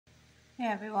Hey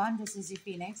everyone, this is the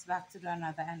Phoenix back to do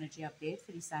another energy update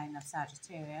for the sign of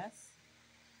Sagittarius.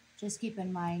 Just keep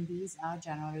in mind these are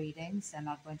general readings, they're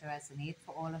not going to resonate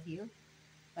for all of you,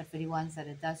 but for the ones that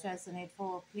it does resonate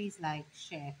for, please like,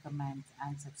 share, comment,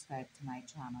 and subscribe to my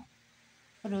channel.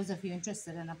 For those of you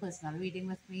interested in a personal reading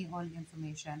with me, all the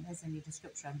information is in the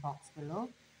description box below.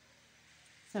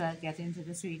 So let's get into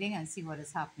this reading and see what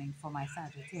is happening for my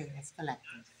Sagittarius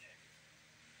collective.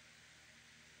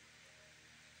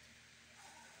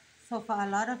 So for a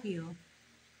lot of you,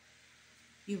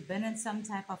 you've been in some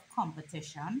type of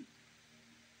competition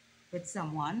with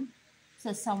someone.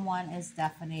 So someone is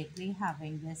definitely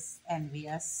having this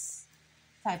envious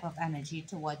type of energy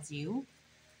towards you.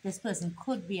 This person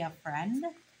could be a friend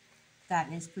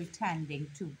that is pretending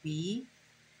to be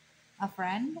a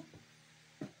friend.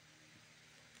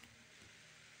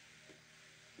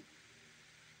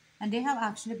 And they have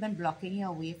actually been blocking you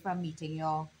away from meeting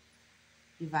your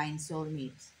divine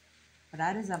soulmate. But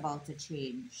that is about to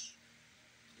change.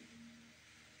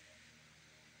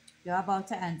 You're about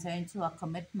to enter into a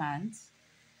commitment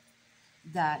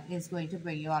that is going to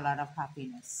bring you a lot of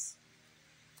happiness.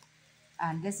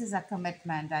 And this is a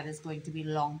commitment that is going to be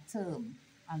long-term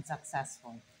and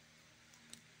successful.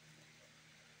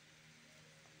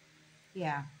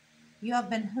 Yeah, you have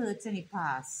been hurt in the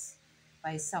past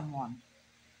by someone.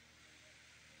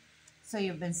 So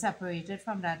you've been separated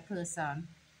from that person,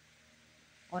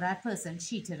 or that person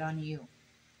cheated on you.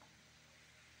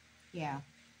 Yeah.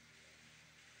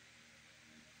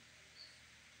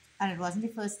 And it wasn't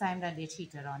the first time that they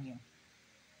cheated on you.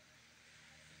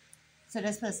 So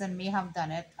this person may have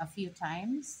done it a few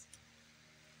times.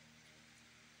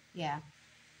 Yeah.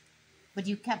 But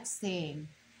you kept staying.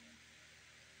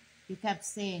 You kept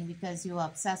staying because you were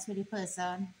obsessed with the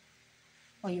person,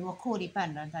 or you were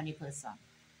codependent on the person.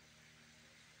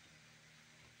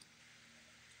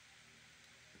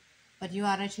 But you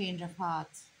had a change of heart.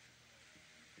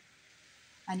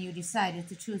 And you decided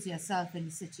to choose yourself in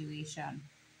the situation.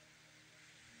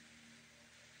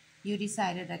 You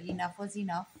decided that enough was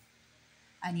enough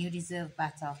and you deserve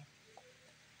better.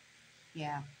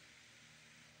 Yeah.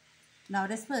 Now,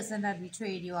 this person that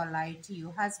betrayed you or lied to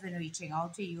you has been reaching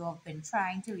out to you or been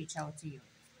trying to reach out to you,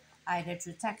 either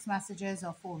through text messages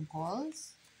or phone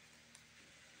calls.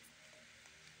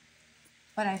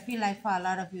 But I feel like for a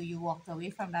lot of you, you walked away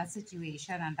from that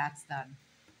situation and that's done.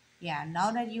 Yeah, now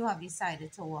that you have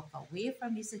decided to walk away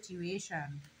from the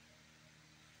situation,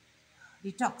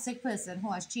 the toxic person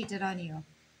who has cheated on you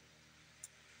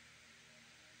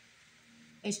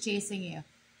is chasing you.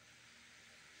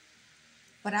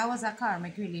 But that was a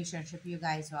karmic relationship you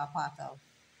guys were a part of.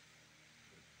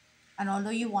 And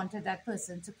although you wanted that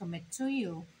person to commit to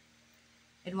you,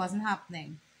 it wasn't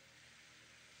happening.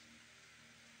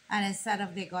 And instead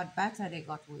of they got better, they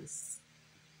got worse.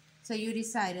 So you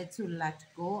decided to let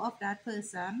go of that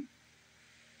person,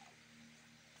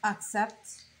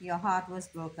 accept your heart was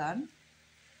broken,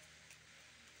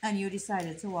 and you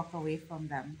decided to walk away from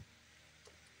them.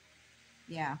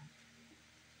 Yeah.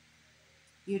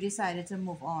 You decided to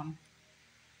move on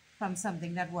from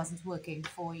something that wasn't working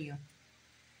for you,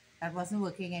 that wasn't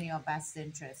working in your best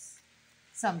interest,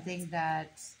 something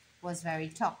that was very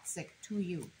toxic to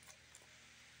you.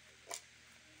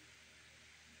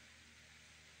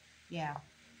 Yeah.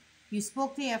 You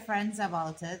spoke to your friends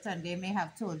about it and they may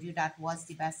have told you that was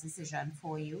the best decision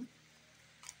for you.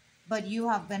 But you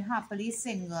have been happily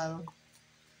single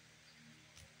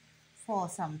for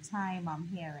some time, I'm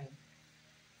hearing.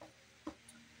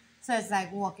 So it's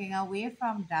like walking away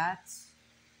from that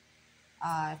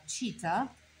cheater.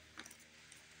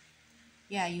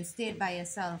 Yeah, you stayed by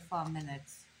yourself for a minute.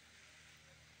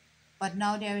 But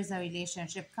now there is a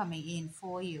relationship coming in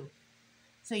for you.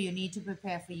 So you need to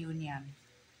prepare for union.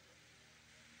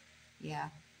 Yeah.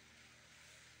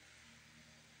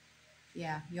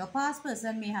 Yeah. Your past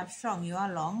person may have strung you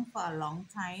along for a long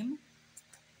time.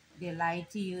 They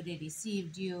lied to you, they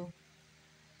deceived you.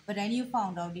 But then you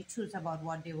found out the truth about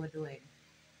what they were doing.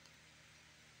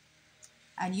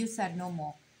 And you said no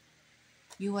more.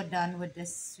 You were done with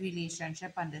this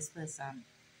relationship and this person.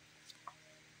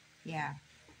 Yeah.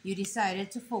 You decided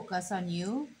to focus on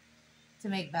you, to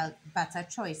make better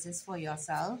choices for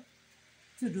yourself,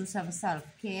 to do some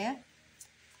self-care,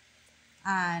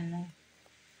 and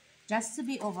just to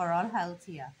be overall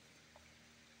healthier.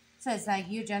 So it's like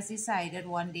you just decided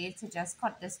one day to just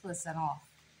cut this person off.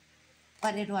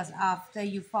 But it was after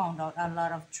you found out a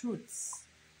lot of truths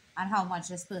and how much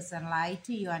this person lied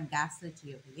to you and gaslit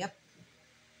you. Yep.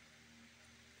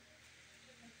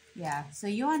 Yeah. So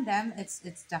you and them, it's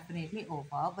definitely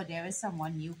over, but there is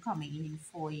someone new coming in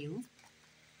for you.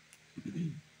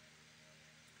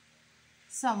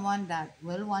 someone that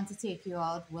will want to take you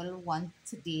out, will want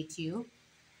to date you.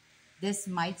 This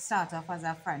might start off as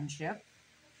a friendship,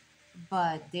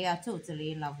 but they are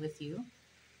totally in love with you.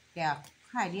 They are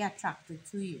highly attracted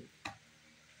to you.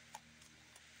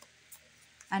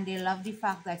 And they love the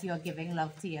fact that you're giving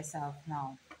love to yourself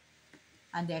now.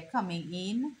 And they're coming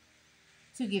in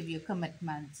to give you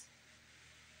commitment.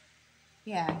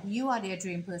 Yeah, you are their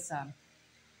dream person.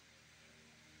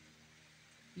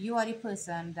 You are the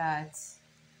person that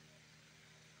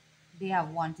they have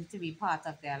wanted to be part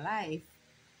of their life,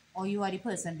 or you are the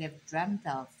person they've dreamt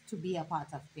of to be a part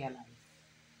of their life.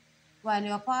 While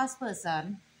your past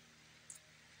person,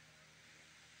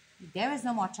 there is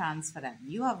no more chance for them.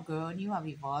 You have grown, you have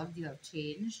evolved, you have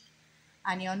changed,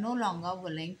 and you're no longer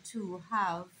willing to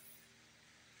have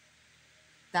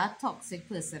that toxic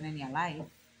person in your life.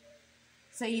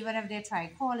 So even if they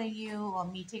try calling you or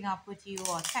meeting up with you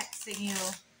or texting you,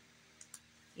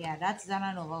 yeah, that's done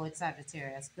and over with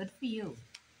Sagittarius. Good for you.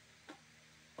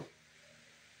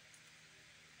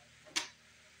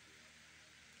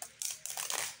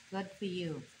 Good for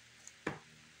you.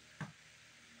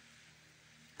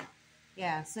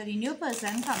 Yeah, so the new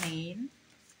person coming in,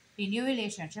 the new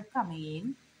relationship coming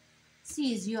in,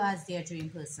 sees you as their dream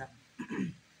person.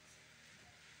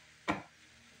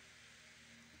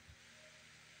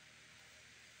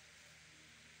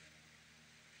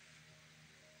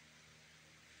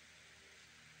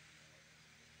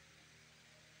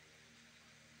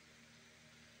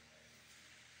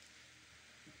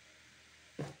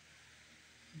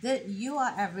 You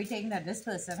are everything that this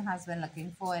person has been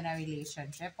looking for in a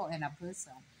relationship or in a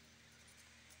person.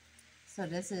 So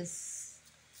this is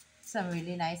some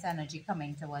really nice energy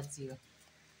coming towards you.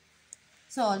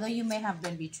 So although you may have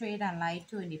been betrayed and lied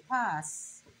to in the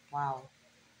past, wow,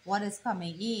 what is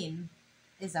coming in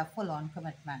is a full-on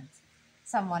commitment.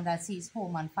 Someone that sees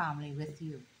home and family with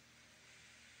you.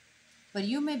 But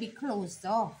you may be closed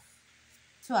off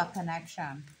to a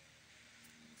connection.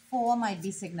 4 might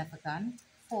be significant.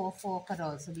 4 could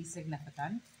also be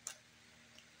significant.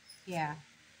 Yeah.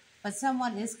 But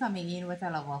someone is coming in with a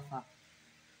love offer.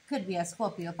 Could be a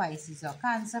Scorpio, Pisces, or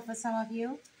Cancer for some of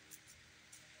you.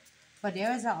 But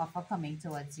there is an offer coming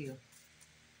towards you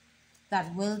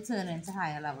that will turn into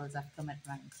higher levels of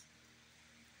commitment.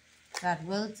 That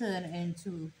will turn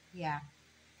into, yeah.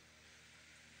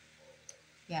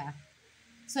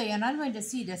 So you're not going to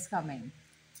see this coming.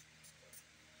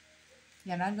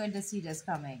 You're not going to see this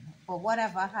coming. But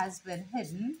whatever has been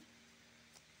hidden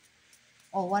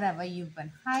or whatever you've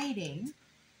been hiding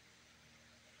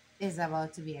is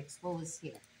about to be exposed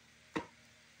here.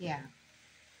 Yeah.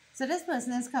 So this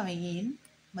person is coming in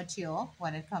mature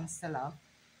when it comes to love,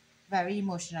 very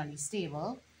emotionally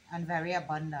stable, and very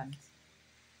abundant.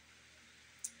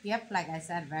 Yep, like I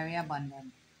said, very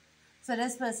abundant. So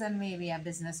this person may be a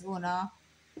business owner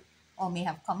or may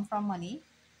have come from money.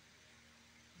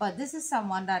 But this is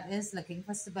someone that is looking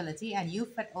for stability and you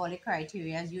fit all the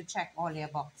criteria, you check all their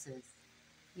boxes.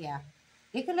 Yeah.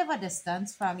 They could live a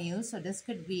distance from you. So this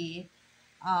could be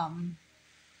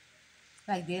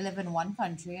like they live in one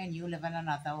country and you live in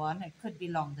another one. It could be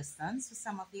long distance for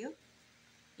some of you.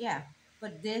 Yeah.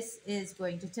 But this is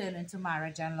going to turn into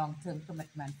marriage and long-term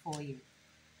commitment for you.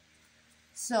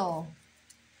 So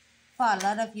for a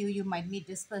lot of you, you might meet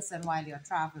this person while you're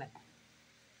traveling.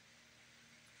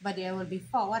 But there will be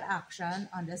forward action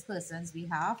on this person's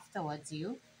behalf towards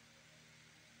you.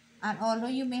 And although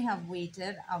you may have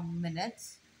waited a minute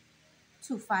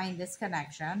to find this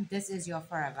connection, this is your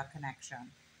forever connection.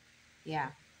 Yeah.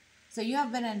 So you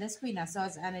have been in this Queen of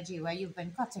Swords energy where you've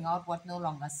been cutting out what no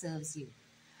longer serves you.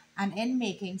 And in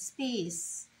making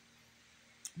space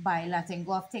by letting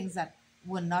go of things that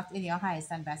were not in your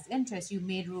highest and best interest, you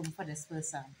made room for this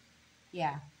person.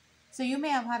 Yeah. So you may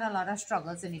have had a lot of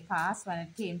struggles in the past when it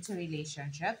came to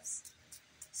relationships.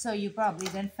 So you probably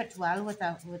didn't fit well with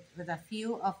a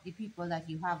few of the people that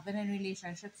you have been in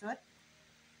relationships with.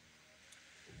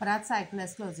 But that cycle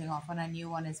is closing off and a new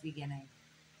one is beginning.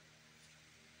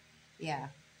 Yeah.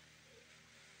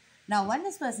 Now, when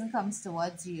this person comes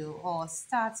towards you or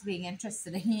starts being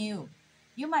interested in you,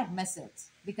 you might miss it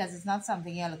because it's not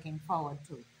something you're looking forward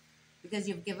to. Because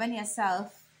you've given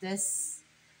yourself this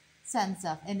sense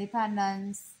of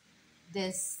independence,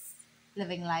 this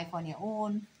living life on your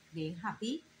own, being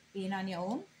happy, being on your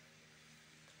own.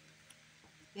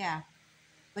 Yeah.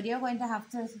 But you're going to have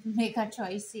to make a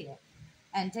choice here.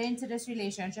 Enter into this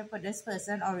relationship with this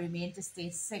person or remain to stay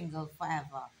single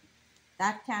forever.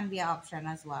 That can be an option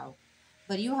as well.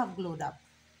 But you have glowed up.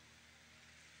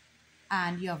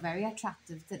 And you're very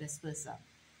attractive to this person.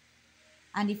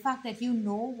 And the fact that you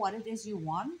know what it is you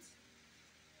want,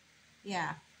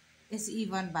 Yeah, it's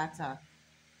even better.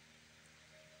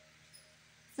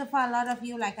 So for a lot of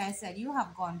you, like I said, you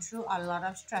have gone through a lot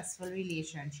of stressful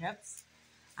relationships.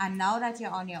 And now that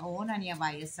you're on your own and you're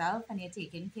by yourself and you're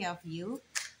taking care of you,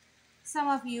 some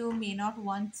of you may not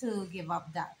want to give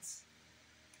up that.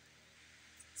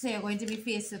 So you're going to be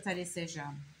faced with a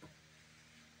decision.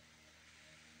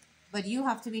 But you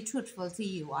have to be truthful to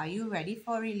you. Are you ready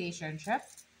for a relationship?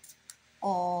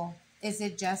 Or is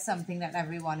it just something that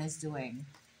everyone is doing?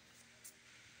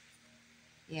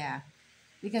 Yeah.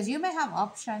 Because you may have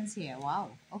options here.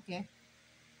 Wow. Okay.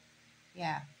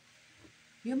 Yeah.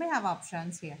 You may have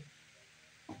options here.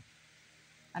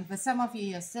 And for some of you,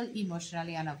 you're still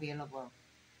emotionally unavailable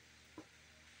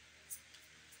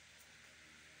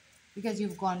because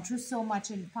you've gone through so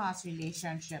much in past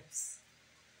relationships.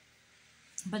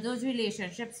 But those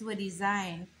relationships were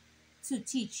designed to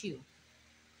teach you.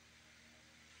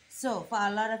 So, for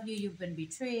a lot of you, you've been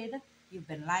betrayed, you've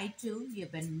been lied to,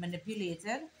 you've been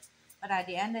manipulated, but at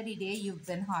the end of the day, you've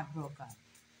been heartbroken.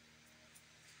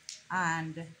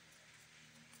 And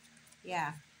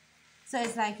yeah, so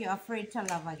it's like you're afraid to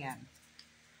love again.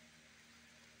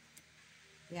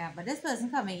 Yeah, but this person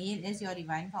coming in is your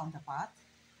divine counterpart.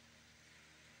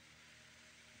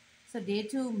 So they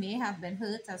too may have been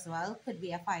hurt as well. Could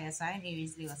be a fire sign,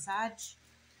 Aries, Leo, Sag.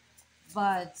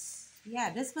 But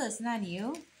yeah, this person and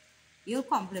you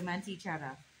complement each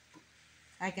other.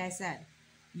 Like I said,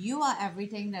 you are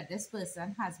everything that this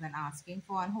person has been asking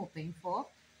for and hoping for.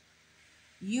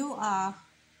 You are,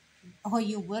 or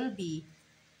you will be,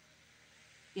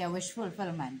 their wish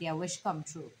fulfillment, their wish come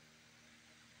true.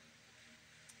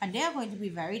 And they are going to be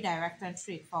very direct and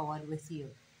straightforward with you.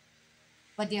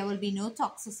 But there will be no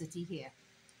toxicity here.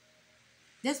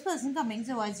 This person coming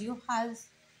towards you has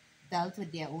dealt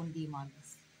with their own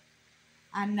demons.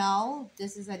 And now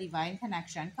this is a divine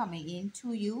connection coming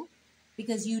into you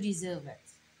because you deserve it.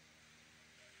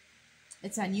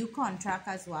 It's a new contract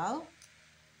as well.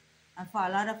 And for a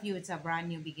lot of you, it's a brand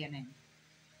new beginning.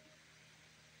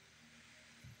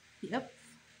 Yep.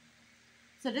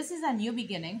 So this is a new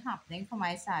beginning happening for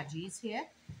my Saggies here.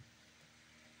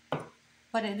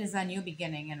 But it is a new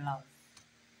beginning in love.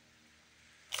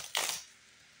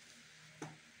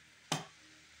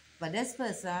 But this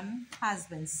person has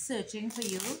been searching for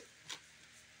you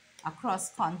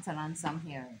across continents, I'm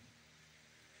hearing.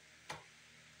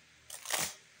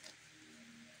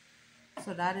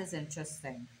 So that is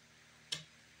interesting.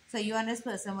 So you and this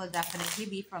person will definitely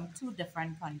be from two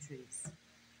different countries.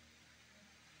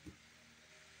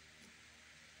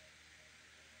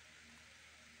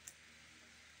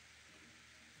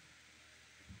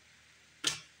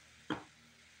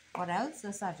 What else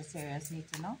does Sagittarius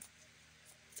need to know?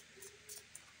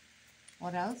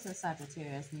 What else does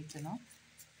Sagittarius need to know?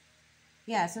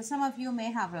 Yeah, so some of you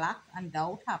may have lack and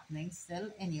doubt happening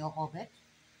still in your orbit.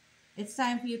 It's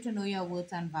time for you to know your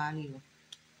worth and value.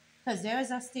 Because there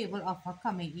is a stable offer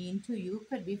coming in to you.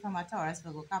 Could be from a Taurus,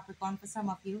 Virgo, Capricorn for some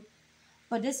of you.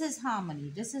 But this is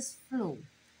harmony. This is flow.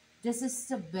 This is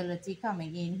stability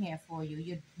coming in here for you.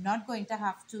 You're not going to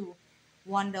have to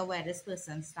wonder where this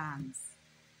person stands.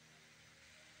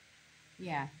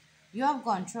 Yeah. You have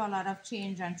gone through a lot of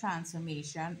change and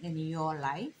transformation in your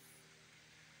life.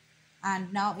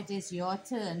 And now it is your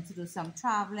turn to do some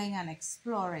traveling and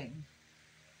exploring.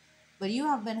 But you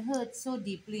have been hurt so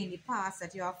deeply in the past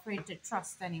that you're afraid to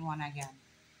trust anyone again.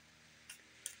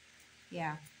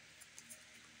 Yeah.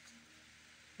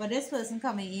 But this person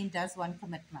coming in does want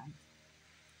commitment,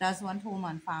 does want home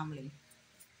and family,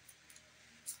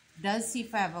 does see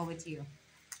forever with you.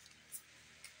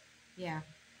 Yeah.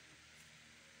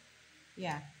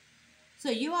 Yeah. So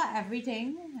you are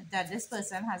everything that this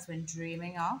person has been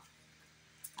dreaming of,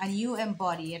 and you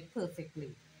embody it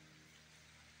perfectly.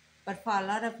 But for a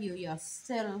lot of you, you're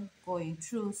still going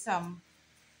through some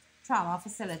trauma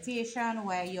facilitation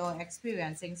where you're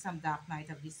experiencing some dark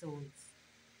night of the souls.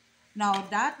 Now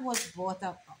that was brought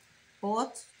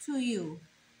to you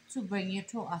to bring you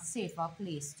to a safer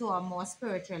place, to a more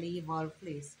spiritually evolved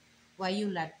place where you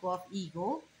let go of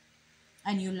ego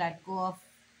and you let go of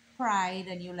pride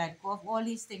and you let go of all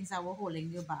these things that were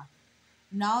holding you back.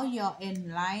 Now you're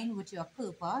in line with your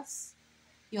purpose.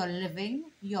 You're living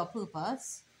your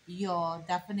purpose. You're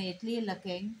definitely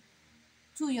looking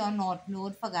to your North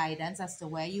Node for guidance as to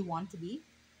where you want to be.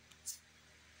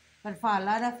 But for a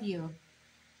lot of you,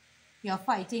 you're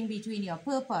fighting between your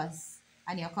purpose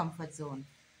and your comfort zone.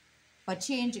 But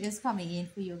change is coming in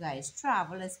for you guys.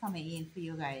 Travel is coming in for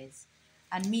you guys.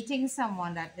 And meeting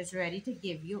someone that is ready to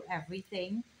give you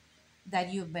everything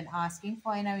that you've been asking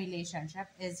for in a relationship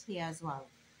is here as well.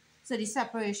 So the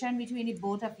separation between the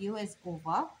both of you is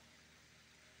over.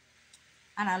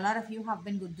 And a lot of you have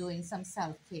been doing some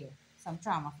self-care, some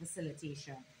trauma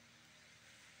facilitation.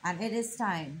 And it is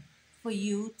time for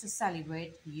you to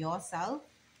celebrate yourself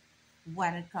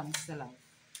when it comes to love,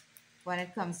 when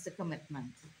it comes to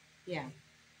commitment. Yeah.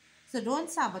 So don't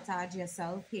sabotage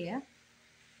yourself here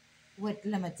with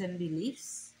limiting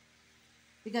beliefs,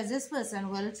 because this person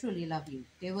will truly love you.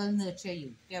 They will nurture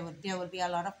you. There will be a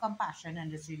lot of compassion in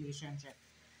this relationship.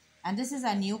 And this is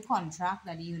a new contract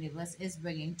that the universe is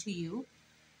bringing to you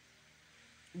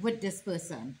with this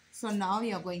person. So now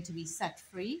you're going to be set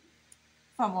free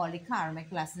from all the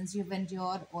karmic lessons you've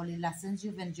endured, all the lessons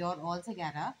you've endured all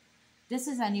together. This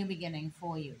is a new beginning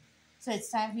for you. So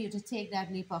it's time for you to take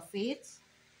that leap of faith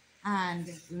and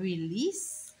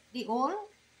release the old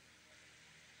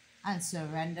and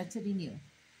surrender to the new.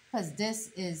 Because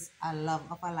this is a love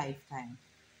of a lifetime.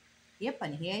 Yep,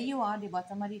 and here you are, the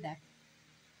bottom of the deck.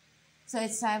 So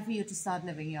it's time for you to start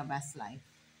living your best life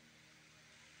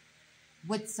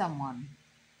with someone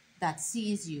that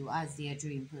sees you as their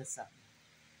dream person.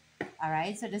 All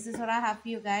right, so this is what I have for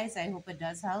you guys. I hope it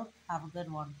does help. Have a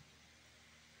good one.